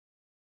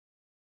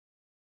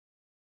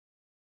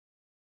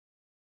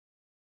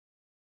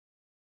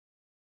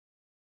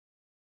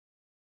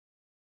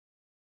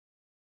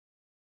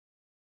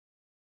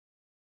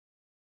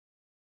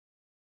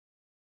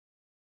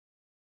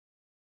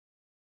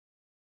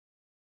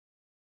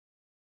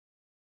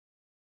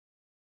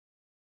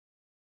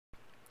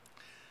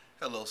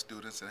Hello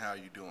students, and how are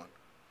you doing?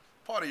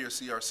 Part of your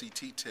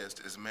CRCT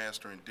test is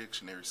mastering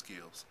dictionary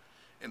skills.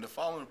 In the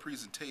following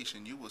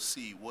presentation, you will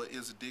see what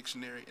is a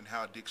dictionary and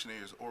how a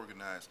dictionary is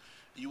organized.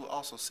 You will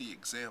also see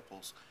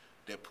examples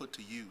that put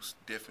to use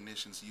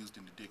definitions used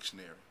in the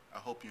dictionary. I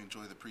hope you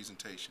enjoy the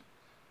presentation.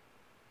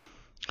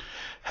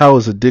 How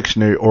is a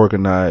dictionary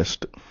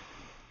organized?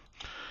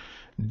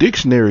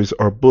 Dictionaries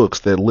are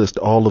books that list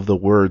all of the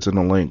words in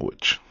a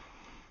language.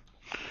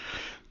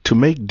 To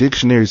make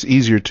dictionaries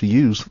easier to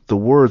use, the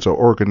words are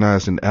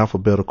organized in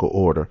alphabetical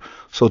order.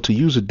 So to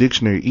use a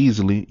dictionary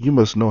easily, you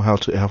must know how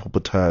to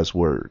alphabetize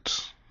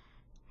words.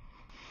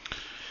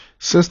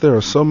 Since there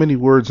are so many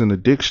words in a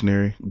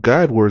dictionary,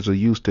 guide words are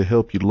used to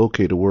help you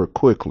locate a word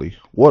quickly.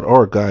 What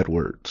are guide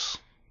words?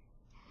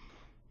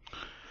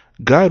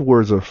 Guide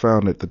words are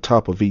found at the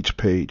top of each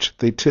page.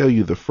 They tell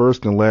you the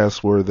first and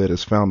last word that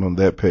is found on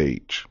that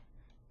page.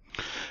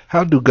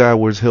 How do guide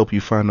words help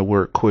you find a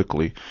word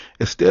quickly?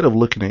 Instead of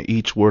looking at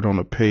each word on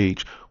a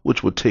page,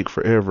 which would take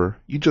forever,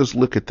 you just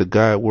look at the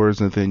guide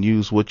words and then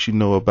use what you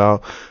know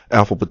about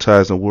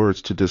alphabetizing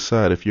words to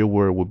decide if your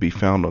word will be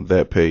found on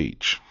that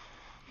page.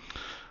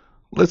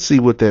 Let's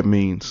see what that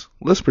means.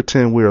 Let's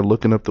pretend we are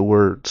looking up the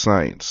word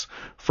science.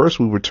 First,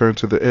 we return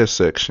to the S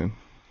section.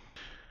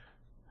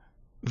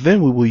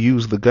 Then we will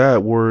use the guide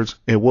words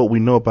and what we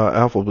know about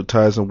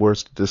alphabetizing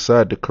words to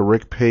decide the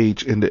correct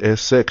page in the S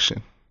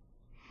section.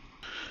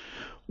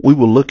 We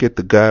will look at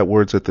the guide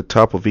words at the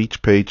top of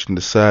each page and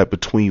decide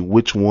between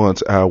which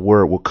ones our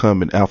word will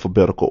come in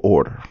alphabetical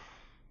order.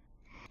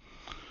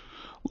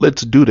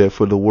 Let's do that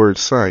for the word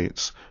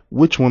science.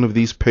 Which one of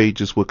these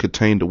pages will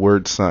contain the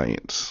word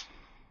science?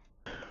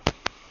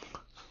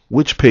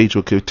 Which page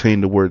will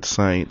contain the word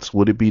science?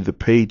 Would it be the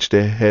page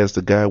that has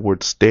the guide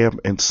word stamp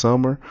and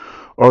summer,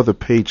 or the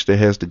page that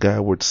has the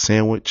guide word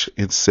sandwich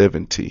and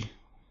 70?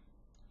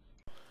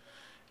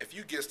 If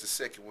you guess the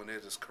second one,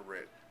 it is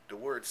correct. The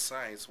word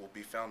science will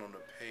be found on the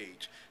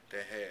page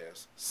that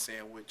has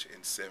sandwich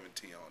and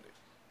 70 on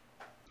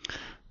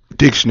it.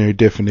 Dictionary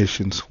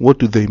definitions. What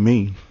do they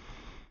mean?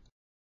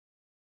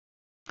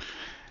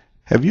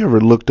 Have you ever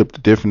looked up the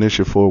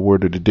definition for a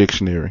word in the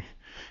dictionary?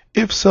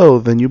 If so,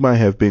 then you might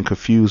have been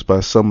confused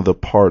by some of the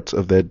parts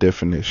of that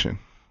definition.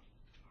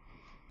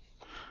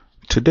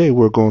 Today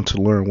we're going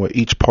to learn what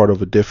each part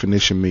of a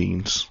definition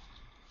means.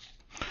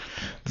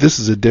 This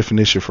is a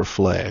definition for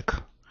flag.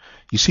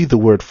 You see the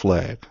word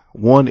flag.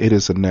 1, it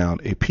is a noun,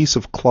 a piece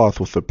of cloth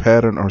with a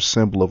pattern or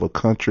symbol of a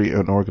country,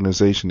 an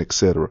organization,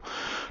 etc.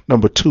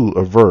 Number 2,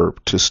 a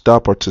verb, to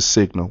stop or to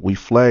signal. We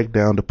flag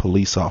down the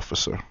police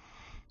officer.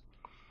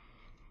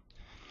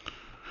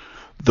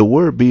 The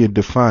word being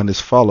defined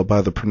is followed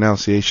by the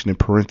pronunciation in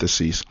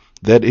parentheses.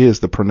 That is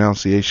the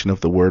pronunciation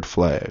of the word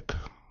flag.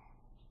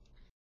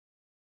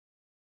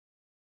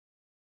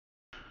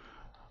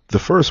 The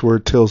first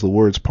word tells the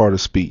word's part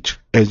of speech.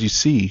 As you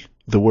see,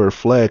 the word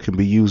flag can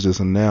be used as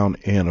a noun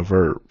and a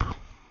verb.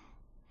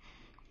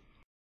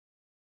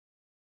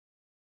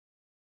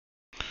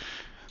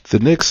 The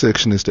next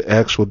section is the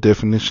actual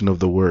definition of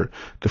the word.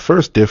 The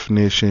first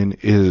definition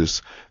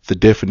is the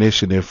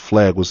definition if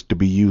flag was to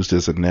be used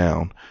as a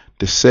noun.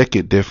 The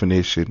second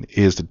definition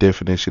is the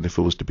definition if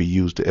it was to be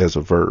used as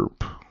a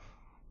verb.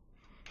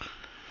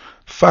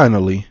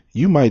 Finally,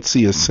 you might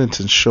see a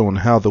sentence showing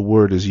how the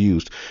word is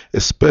used,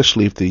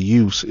 especially if the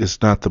use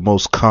is not the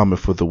most common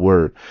for the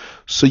word.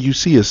 So you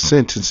see a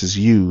sentence is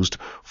used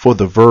for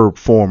the verb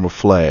form of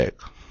flag.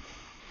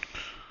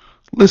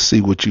 Let's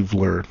see what you've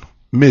learned.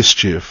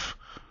 Mischief.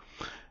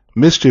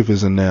 Mischief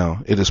is a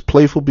noun. It is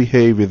playful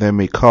behavior that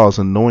may cause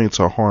annoyance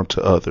or harm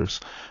to others.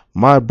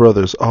 My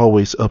brother is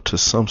always up to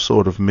some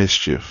sort of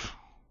mischief.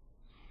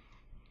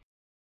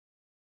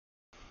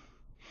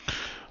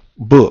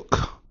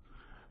 Book.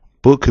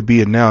 Book could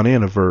be a noun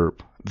and a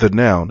verb. The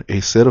noun, a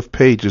set of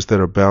pages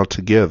that are bound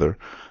together.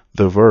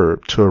 The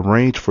verb, to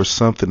arrange for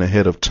something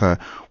ahead of time.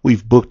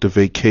 We've booked a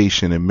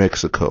vacation in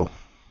Mexico.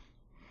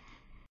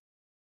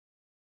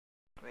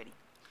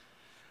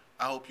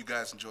 I hope you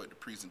guys enjoyed the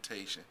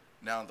presentation.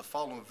 Now in the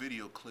following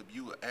video clip,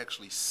 you will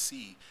actually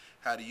see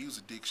how to use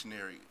a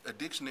dictionary. A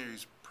dictionary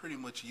is pretty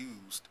much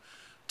used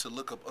to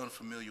look up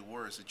unfamiliar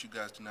words that you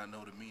guys do not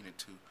know the meaning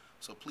to.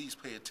 So please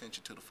pay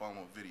attention to the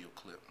following video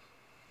clip.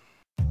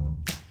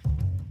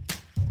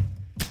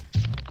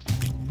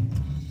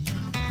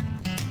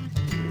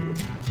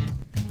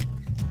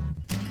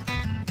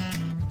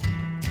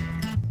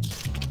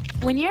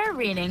 When you're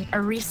reading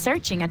or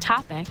researching a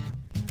topic,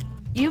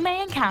 you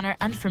may encounter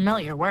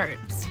unfamiliar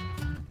words.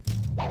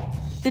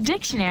 The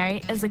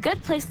dictionary is a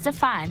good place to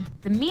find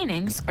the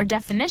meanings or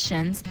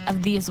definitions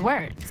of these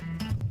words.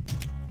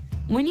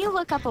 When you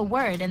look up a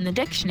word in the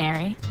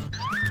dictionary,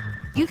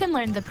 you can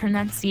learn the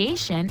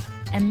pronunciation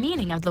and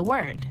meaning of the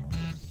word.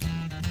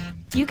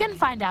 You can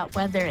find out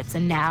whether it's a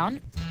noun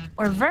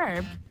or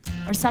verb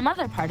or some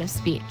other part of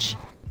speech.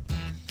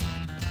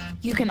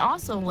 You can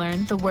also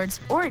learn the word's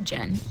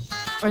origin,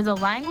 or the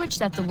language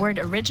that the word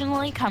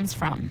originally comes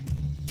from.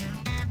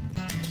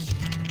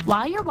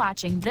 While you're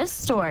watching this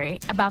story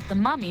about the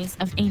mummies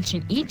of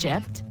ancient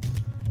Egypt,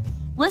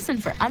 Listen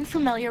for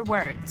unfamiliar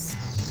words.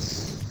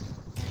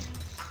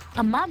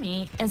 A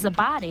mummy is a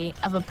body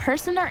of a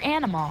person or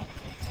animal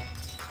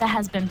that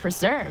has been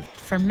preserved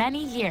for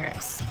many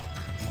years.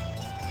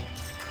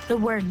 The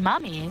word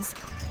mummies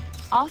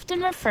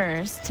often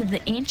refers to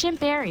the ancient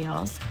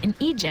burials in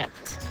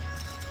Egypt.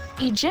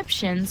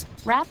 Egyptians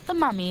wrapped the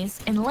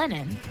mummies in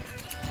linen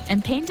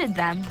and painted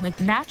them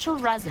with natural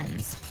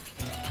resins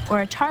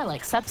or a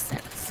tar-like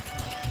substance.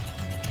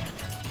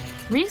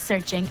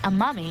 Researching a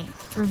mummy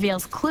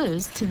reveals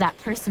clues to that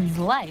person's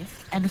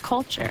life and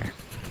culture.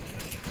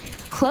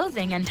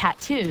 Clothing and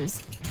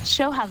tattoos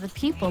show how the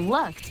people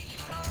looked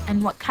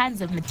and what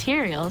kinds of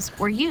materials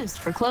were used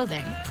for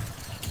clothing.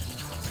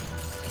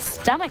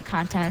 Stomach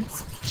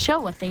contents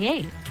show what they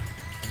ate.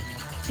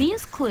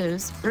 These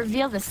clues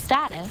reveal the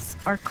status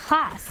or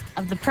class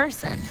of the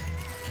person,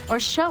 or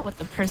show what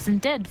the person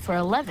did for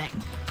a living.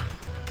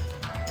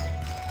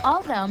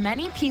 Although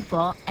many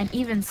people and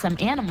even some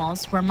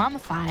animals were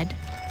mummified,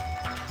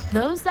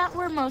 those that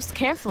were most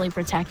carefully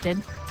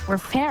protected were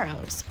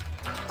pharaohs,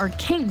 or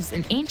kings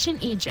in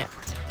ancient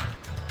Egypt.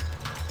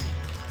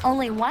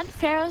 Only one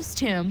pharaoh's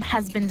tomb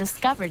has been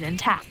discovered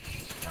intact,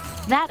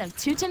 that of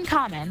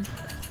Tutankhamun,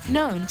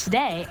 known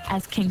today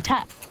as King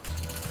Tut.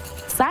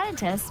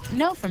 Scientists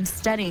know from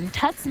studying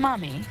Tut's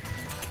mummy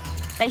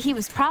that he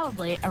was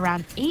probably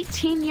around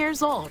 18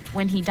 years old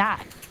when he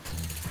died.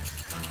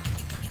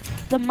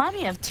 The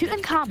mummy of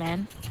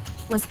Tutankhamun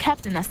was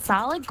kept in a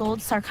solid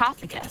gold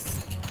sarcophagus.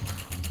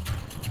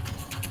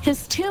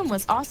 His tomb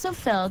was also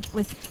filled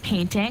with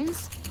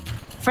paintings,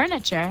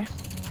 furniture,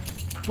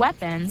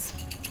 weapons,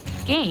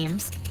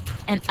 games,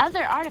 and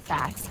other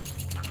artifacts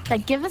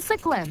that give us a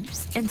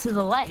glimpse into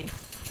the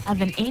life of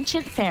an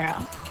ancient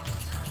pharaoh.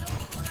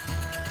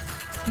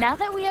 Now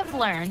that we have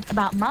learned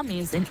about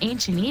mummies in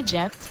ancient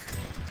Egypt,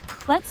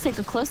 let's take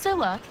a closer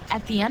look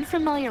at the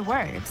unfamiliar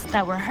words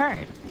that were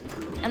heard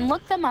and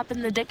look them up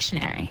in the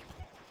dictionary.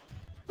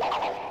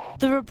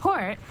 The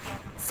report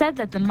said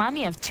that the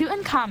mummy of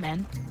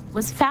Tutankhamun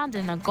was found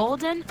in a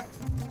golden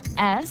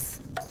sarcophagus.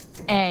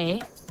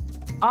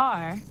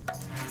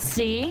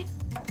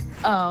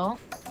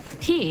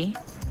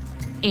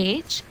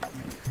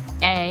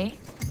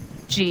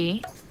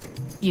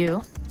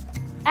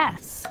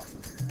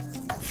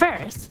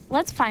 First,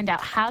 let's find out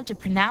how to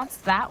pronounce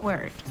that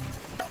word.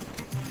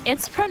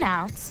 It's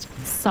pronounced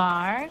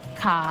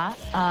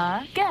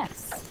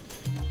sarcophagus.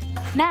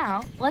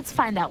 Now, let's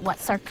find out what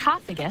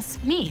sarcophagus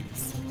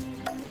means.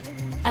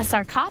 A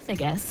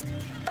sarcophagus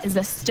is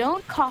a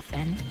stone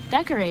coffin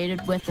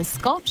decorated with a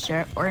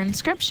sculpture or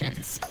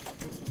inscriptions.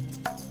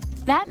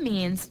 That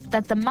means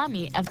that the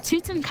mummy of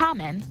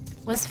Tutankhamun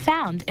was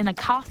found in a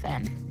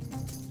coffin.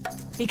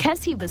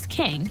 Because he was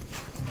king,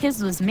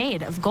 his was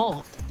made of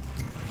gold.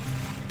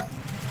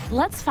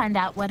 Let's find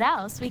out what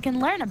else we can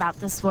learn about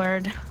this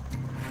word.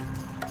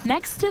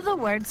 Next to the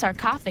word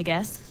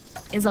sarcophagus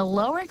is a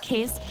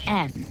lowercase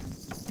n.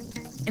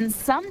 In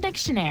some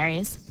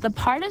dictionaries, the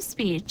part of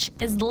speech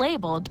is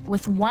labeled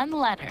with one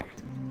letter.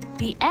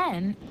 The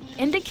n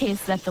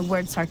indicates that the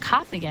word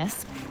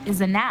sarcophagus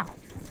is a noun.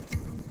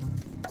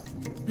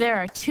 There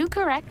are two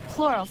correct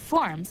plural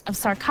forms of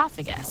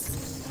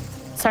sarcophagus: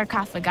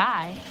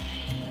 sarcophagi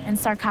and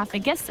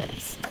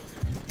sarcophaguses.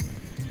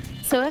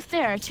 So if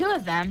there are two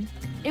of them,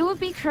 it would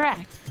be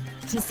correct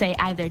to say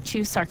either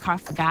two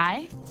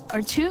sarcophagi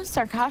or two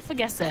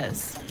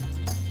sarcophaguses.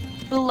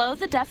 Below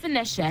the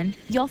definition,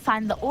 you'll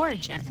find the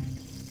origin.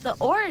 The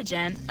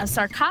origin of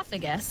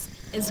sarcophagus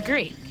is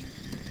Greek.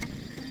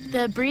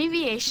 The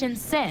abbreviation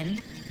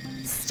SYN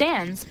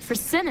stands for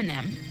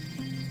synonym.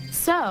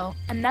 So,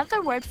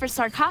 another word for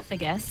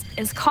sarcophagus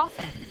is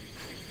coffin.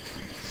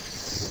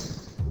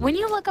 When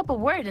you look up a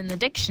word in the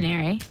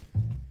dictionary,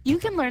 you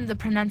can learn the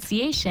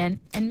pronunciation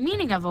and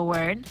meaning of a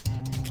word,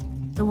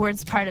 the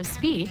word's part of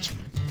speech,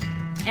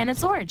 and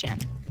its origin.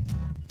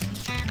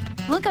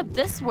 Look up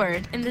this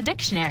word in the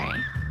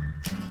dictionary.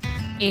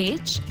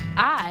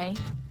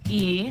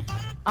 HIEROGLYPHICS.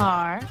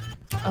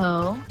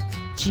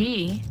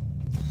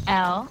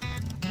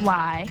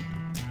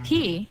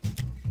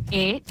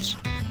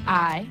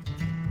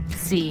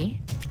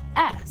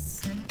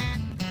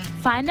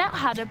 Find out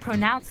how to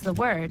pronounce the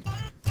word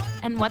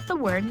and what the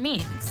word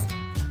means.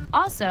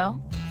 Also,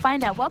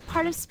 find out what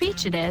part of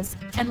speech it is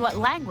and what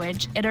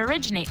language it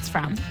originates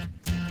from.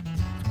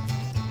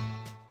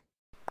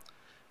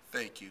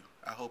 Thank you.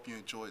 I hope you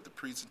enjoyed the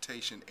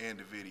presentation and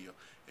the video.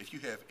 If you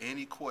have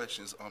any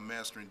questions on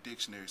mastering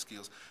dictionary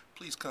skills,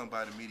 please come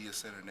by the Media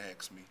Center and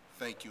ask me.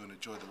 Thank you and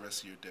enjoy the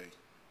rest of your day.